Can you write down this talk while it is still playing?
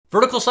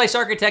Vertical slice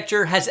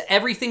architecture has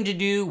everything to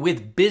do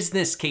with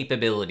business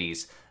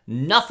capabilities.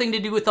 Nothing to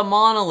do with a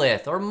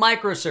monolith or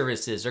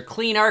microservices or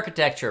clean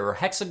architecture or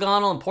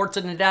hexagonal and ports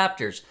and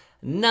adapters.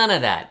 None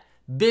of that.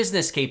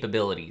 Business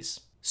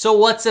capabilities. So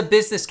what's a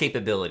business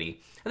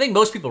capability? I think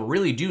most people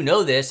really do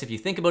know this. If you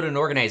think about an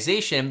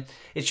organization,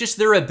 it's just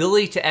their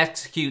ability to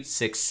execute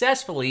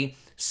successfully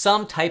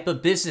some type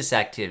of business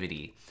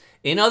activity.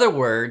 In other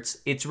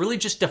words, it's really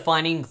just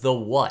defining the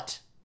what.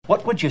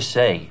 What would you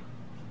say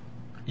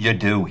you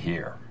do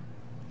here?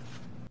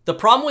 The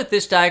problem with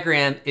this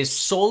diagram is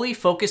solely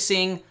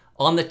focusing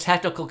on the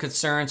technical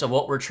concerns of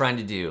what we're trying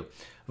to do.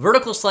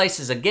 Vertical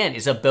slices, again,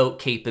 is about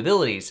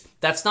capabilities.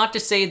 That's not to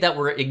say that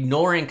we're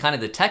ignoring kind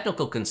of the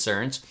technical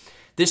concerns.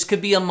 This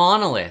could be a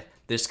monolith.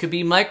 This could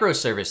be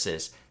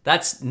microservices.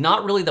 That's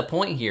not really the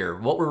point here.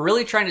 What we're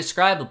really trying to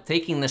describe with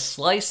taking this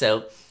slice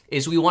out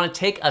is we want to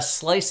take a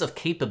slice of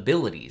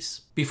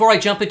capabilities. Before I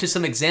jump into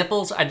some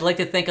examples, I'd like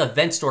to thank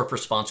EventStore for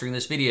sponsoring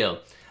this video.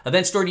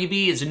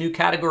 EventStoreDB is a new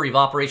category of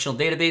operational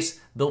database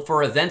built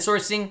for event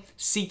sourcing,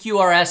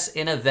 CQRS,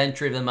 and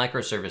event-driven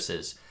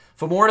microservices.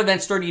 For more on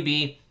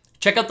EventStoreDB,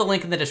 check out the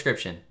link in the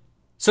description.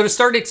 So to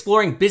start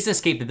exploring business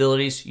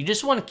capabilities, you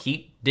just want to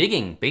keep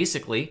digging,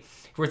 basically.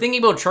 If we're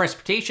thinking about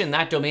transportation,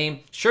 that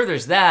domain, sure,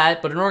 there's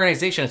that, but an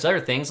organization has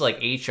other things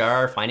like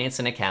HR, finance,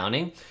 and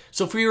accounting.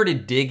 So if we were to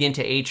dig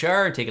into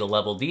HR and take it a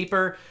level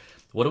deeper,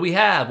 what do we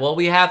have? Well,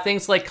 we have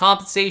things like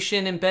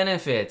compensation and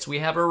benefits. We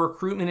have our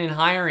recruitment and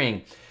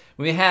hiring.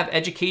 We have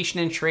education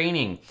and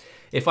training.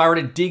 If I were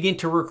to dig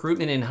into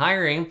recruitment and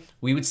hiring,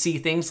 we would see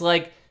things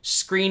like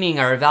screening,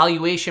 our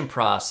evaluation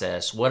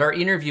process, what our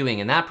interviewing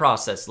and that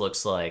process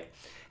looks like,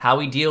 how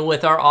we deal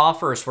with our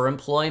offers for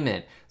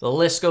employment. The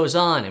list goes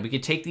on, and we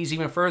could take these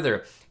even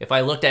further. If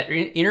I looked at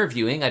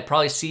interviewing, I'd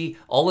probably see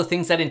all the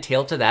things that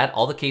entail to that,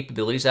 all the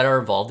capabilities that are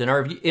involved in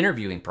our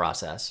interviewing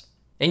process.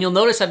 And you'll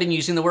notice I've been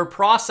using the word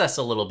process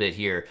a little bit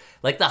here,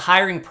 like the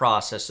hiring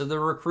process or the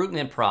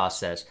recruitment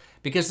process,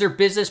 because they're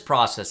business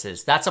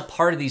processes. That's a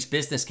part of these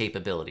business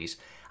capabilities.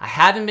 I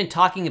haven't been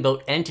talking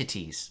about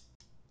entities.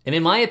 And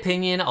in my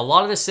opinion, a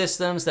lot of the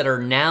systems that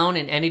are noun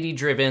and entity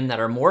driven that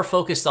are more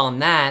focused on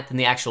that than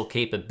the actual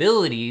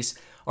capabilities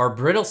are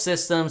brittle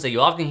systems that you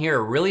often hear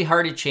are really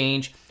hard to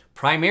change,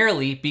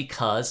 primarily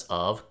because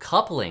of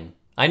coupling.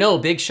 I know,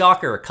 big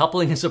shocker,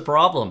 coupling is a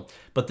problem,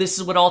 but this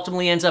is what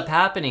ultimately ends up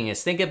happening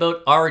is think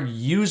about our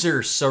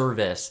user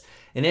service.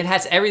 And it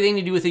has everything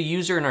to do with a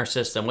user in our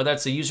system, whether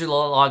it's a user that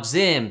logs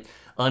in,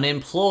 an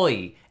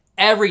employee,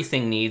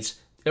 everything needs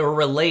or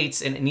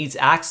relates and it needs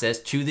access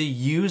to the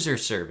user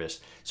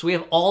service. So we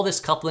have all this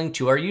coupling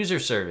to our user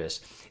service.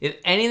 If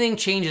anything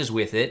changes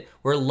with it,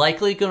 we're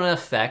likely going to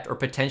affect or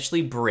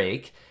potentially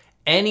break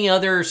any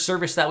other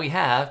service that we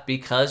have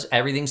because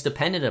everything's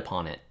dependent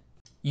upon it.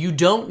 You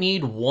don't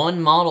need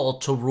one model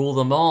to rule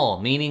them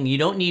all, meaning you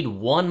don't need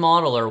one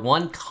model or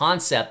one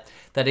concept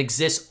that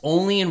exists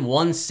only in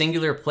one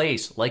singular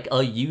place, like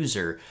a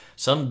user,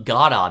 some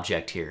God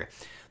object here.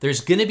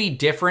 There's going to be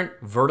different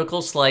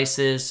vertical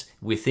slices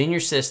within your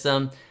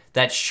system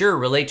that sure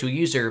relate to a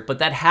user, but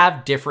that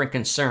have different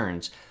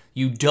concerns.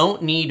 You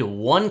don't need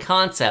one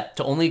concept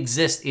to only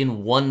exist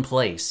in one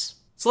place.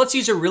 So let's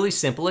use a really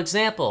simple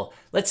example.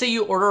 Let's say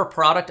you order a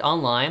product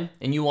online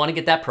and you want to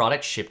get that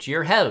product shipped to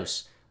your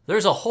house.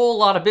 There's a whole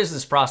lot of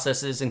business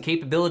processes and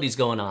capabilities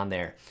going on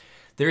there.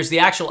 There's the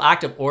actual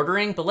act of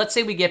ordering, but let's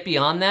say we get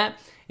beyond that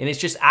and it's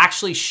just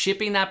actually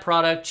shipping that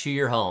product to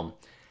your home.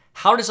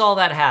 How does all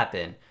that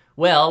happen?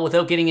 Well,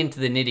 without getting into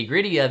the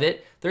nitty-gritty of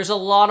it, there's a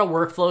lot of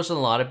workflows and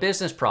a lot of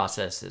business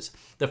processes.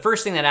 The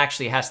first thing that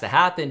actually has to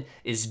happen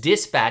is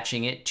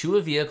dispatching it to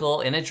a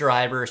vehicle and a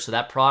driver so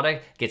that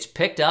product gets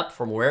picked up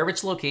from wherever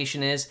its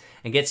location is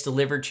and gets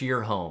delivered to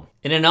your home.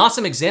 And an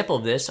awesome example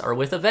of this are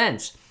with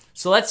events.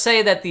 So let's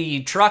say that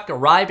the truck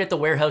arrived at the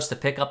warehouse to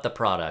pick up the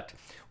product.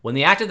 When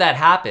the act of that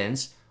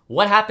happens,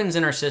 what happens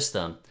in our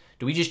system?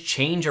 Do we just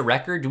change a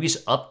record? Do we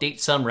just update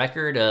some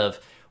record of,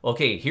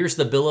 okay, here's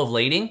the bill of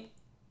lading?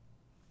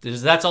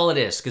 That's all it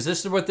is, because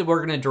this is what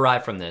we're going to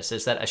derive from this,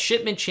 is that a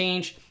shipment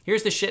change,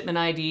 here's the shipment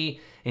ID,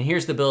 and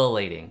here's the bill of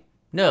lading.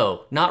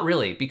 No, not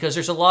really, because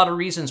there's a lot of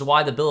reasons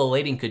why the bill of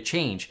lading could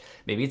change.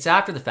 Maybe it's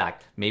after the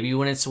fact. Maybe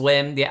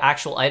when the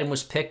actual item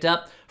was picked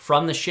up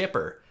from the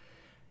shipper.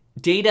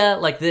 Data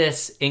like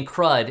this in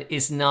CRUD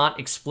is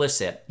not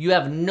explicit. You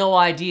have no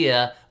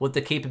idea what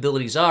the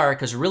capabilities are,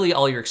 because really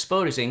all you're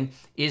exposing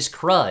is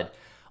CRUD.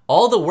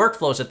 All the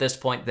workflows at this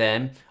point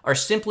then are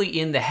simply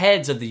in the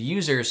heads of the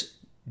users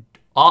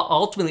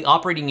ultimately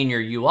operating in your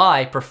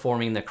UI,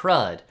 performing the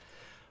CRUD.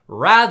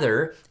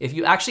 Rather, if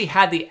you actually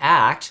had the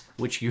act,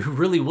 which you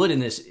really would in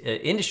this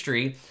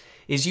industry,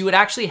 is you would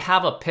actually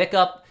have a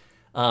pickup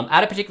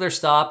at a particular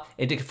stop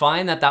and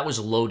define that that was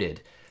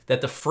loaded,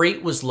 that the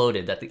freight was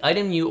loaded, that the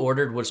item you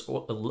ordered was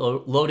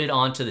loaded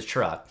onto the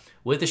truck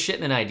with the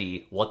shipment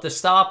ID, what the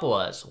stop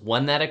was,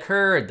 when that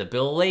occurred, the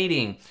bill of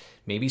lading,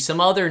 maybe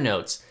some other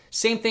notes.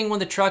 Same thing when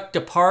the truck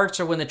departs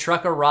or when the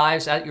truck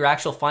arrives at your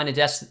actual final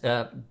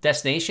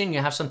destination, you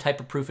have some type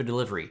of proof of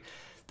delivery.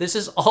 This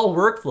is all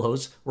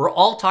workflows. We're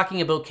all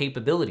talking about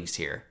capabilities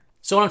here.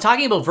 So when I'm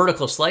talking about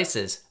vertical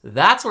slices,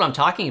 that's what I'm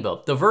talking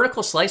about. The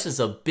vertical slices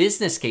of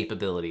business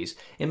capabilities.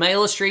 In my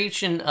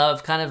illustration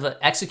of kind of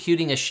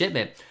executing a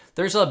shipment,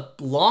 there's a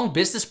long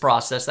business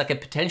process that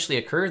could potentially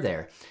occur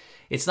there.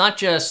 It's not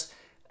just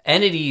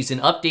entities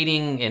and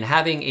updating and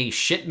having a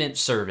shipment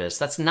service.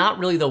 That's not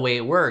really the way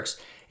it works.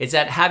 It's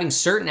that having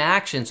certain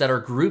actions that are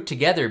grouped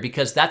together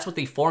because that's what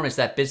they form as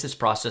that business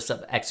process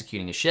of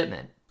executing a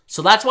shipment.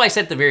 So that's why I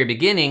said at the very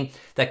beginning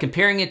that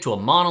comparing it to a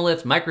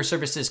monolith,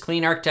 microservices,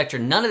 clean architecture,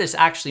 none of this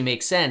actually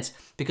makes sense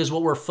because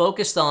what we're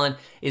focused on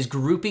is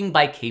grouping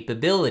by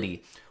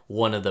capability.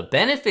 One of the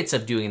benefits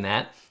of doing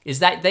that is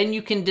that then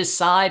you can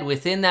decide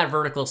within that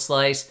vertical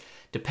slice,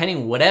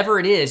 depending whatever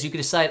it is, you can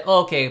decide,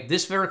 oh, okay,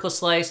 this vertical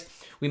slice,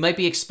 we might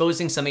be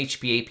exposing some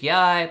HTTP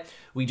API.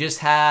 We just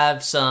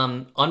have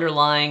some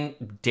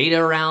underlying data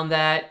around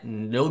that,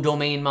 no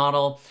domain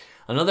model.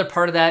 Another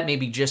part of that may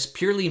be just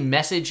purely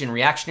message and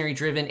reactionary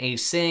driven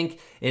async.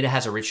 It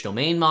has a rich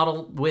domain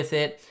model with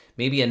it.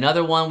 Maybe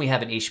another one, we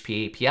have an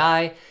HTTP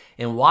API.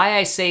 And why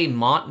I say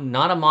not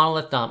a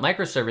monolith, not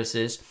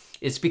microservices,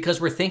 is because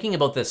we're thinking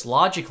about this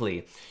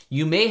logically.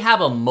 You may have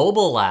a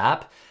mobile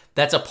app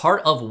that's a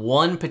part of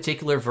one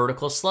particular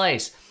vertical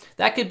slice.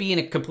 That could be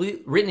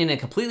written in a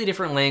completely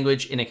different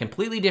language, in a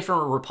completely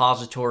different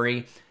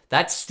repository.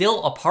 That's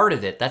still a part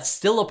of it. That's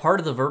still a part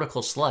of the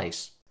vertical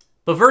slice.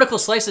 But vertical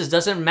slices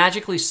doesn't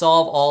magically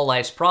solve all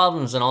life's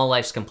problems and all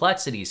life's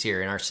complexities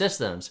here in our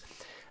systems.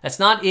 That's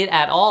not it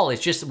at all.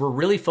 It's just we're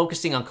really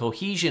focusing on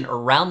cohesion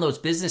around those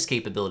business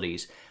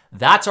capabilities.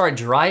 That's our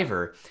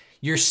driver.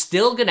 You're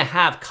still going to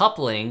have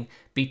coupling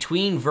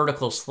between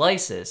vertical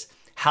slices.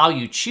 How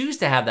you choose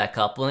to have that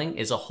coupling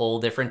is a whole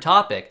different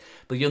topic.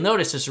 But you'll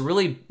notice there's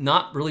really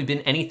not really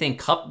been anything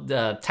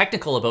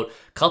technical about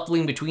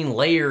coupling between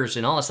layers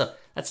and all that stuff.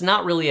 That's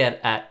not really it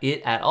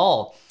at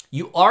all.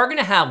 You are going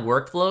to have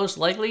workflows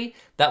likely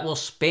that will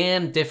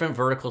span different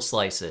vertical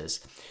slices.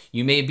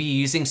 You may be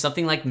using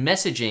something like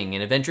messaging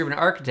and event-driven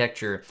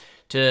architecture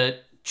to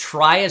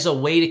try as a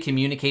way to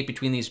communicate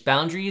between these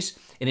boundaries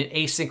in an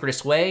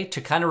asynchronous way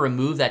to kind of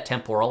remove that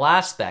temporal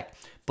aspect,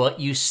 but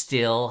you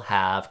still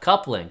have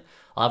coupling.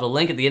 I'll have a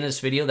link at the end of this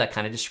video that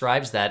kind of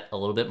describes that a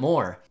little bit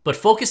more. But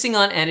focusing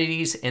on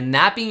entities and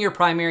that being your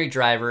primary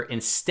driver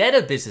instead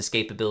of business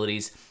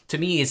capabilities, to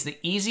me, is the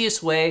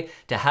easiest way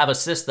to have a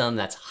system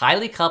that's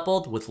highly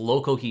coupled with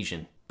low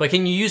cohesion. But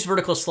can you use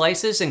vertical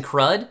slices in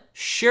CRUD?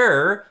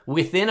 Sure,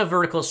 within a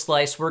vertical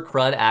slice where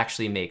CRUD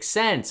actually makes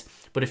sense.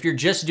 But if you're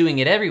just doing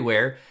it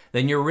everywhere,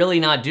 then you're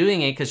really not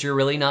doing it because you're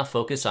really not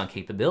focused on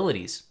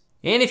capabilities.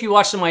 And if you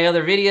watch some of my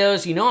other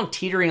videos, you know I'm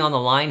teetering on the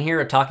line here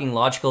of talking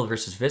logical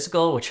versus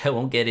physical, which I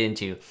won't get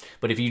into.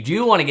 But if you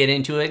do want to get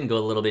into it and go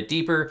a little bit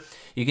deeper,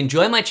 you can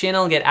join my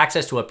channel and get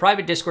access to a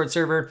private Discord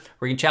server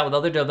where you can chat with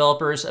other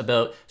developers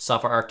about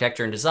software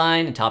architecture and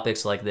design and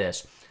topics like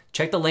this.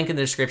 Check the link in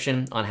the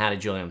description on how to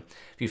join.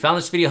 If you found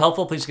this video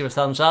helpful, please give it a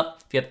thumbs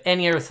up. If you have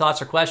any other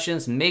thoughts or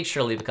questions, make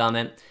sure to leave a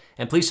comment.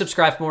 And please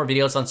subscribe for more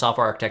videos on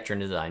software architecture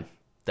and design.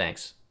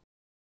 Thanks.